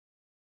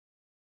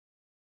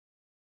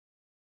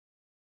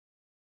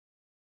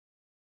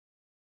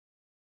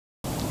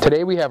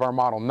Today we have our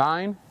Model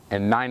 9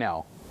 and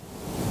 9L.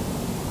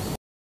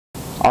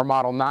 Our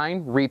Model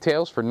 9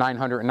 retails for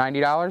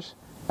 $990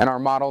 and our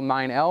Model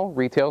 9L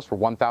retails for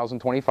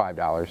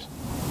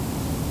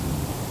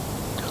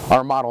 $1,025.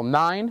 Our Model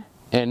 9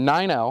 and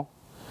 9L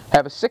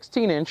have a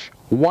 16-inch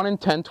 1 in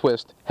 10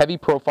 twist heavy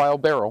profile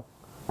barrel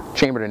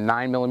chambered in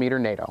 9mm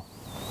NATO.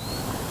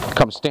 It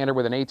comes standard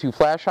with an A2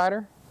 flash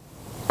hider,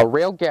 a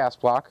railed gas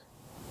block,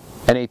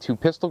 an A2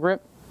 pistol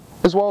grip,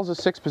 as well as a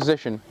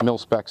 6-position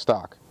mil-spec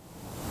stock.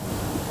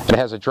 It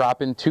has a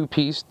drop-in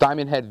 2-piece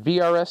diamond head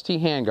VRST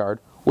handguard,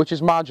 which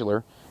is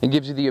modular and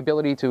gives you the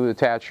ability to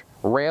attach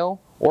rail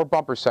or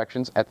bumper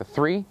sections at the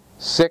 3,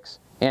 6,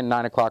 and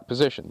 9 o'clock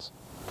positions.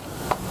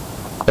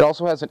 It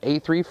also has an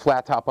A3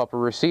 flat top upper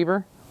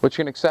receiver, which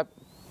can accept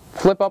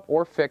flip-up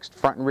or fixed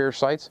front and rear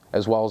sights,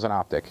 as well as an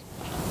optic.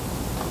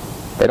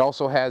 It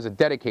also has a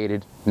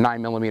dedicated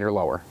 9mm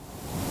lower.